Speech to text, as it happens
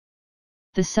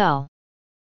The cell.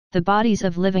 The bodies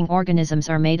of living organisms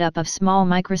are made up of small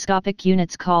microscopic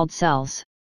units called cells.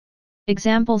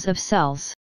 Examples of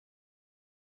cells.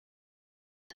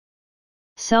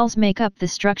 Cells make up the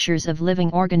structures of living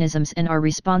organisms and are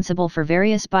responsible for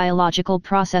various biological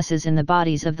processes in the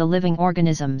bodies of the living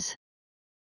organisms.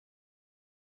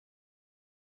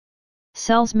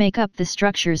 Cells make up the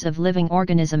structures of living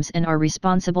organisms and are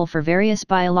responsible for various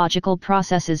biological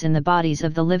processes in the bodies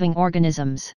of the living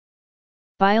organisms.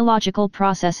 Biological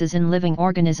processes in living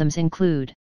organisms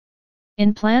include: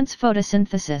 in plants,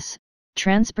 photosynthesis,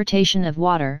 transportation of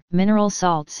water, mineral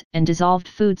salts, and dissolved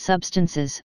food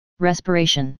substances,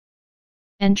 respiration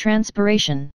and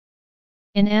transpiration.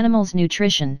 In animals,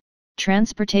 nutrition,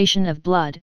 transportation of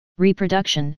blood,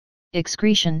 reproduction,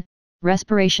 excretion,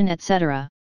 respiration, etc.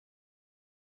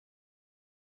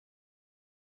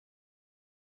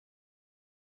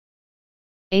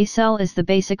 A cell is the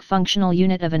basic functional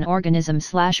unit of an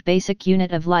organism/basic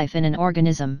unit of life in an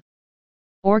organism.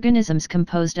 Organisms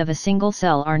composed of a single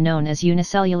cell are known as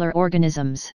unicellular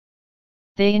organisms.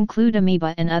 They include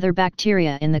amoeba and other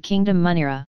bacteria in the kingdom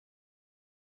Monera.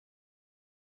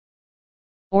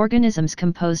 Organisms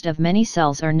composed of many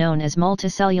cells are known as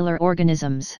multicellular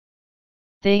organisms.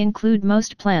 They include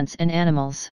most plants and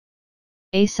animals.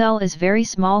 A cell is very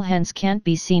small, hence can't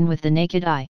be seen with the naked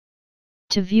eye.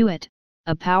 To view it,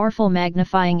 a powerful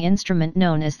magnifying instrument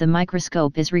known as the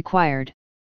microscope is required.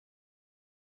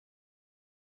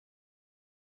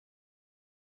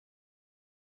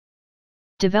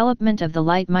 Development of the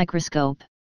light microscope.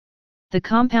 The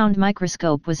compound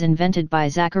microscope was invented by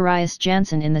Zacharias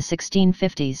Janssen in the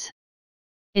 1650s.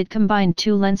 It combined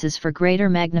two lenses for greater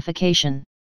magnification.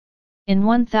 In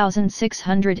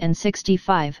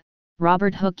 1665,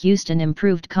 Robert Hooke used an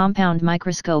improved compound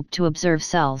microscope to observe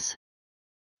cells.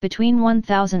 Between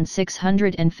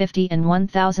 1650 and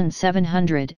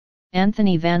 1700,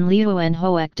 Anthony van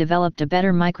Leeuwenhoek developed a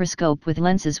better microscope with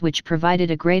lenses which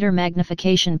provided a greater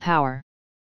magnification power.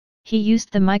 He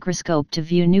used the microscope to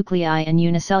view nuclei and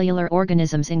unicellular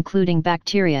organisms including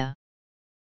bacteria.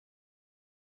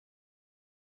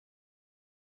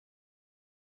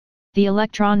 The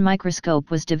electron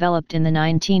microscope was developed in the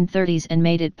 1930s and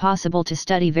made it possible to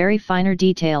study very finer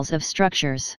details of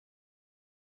structures.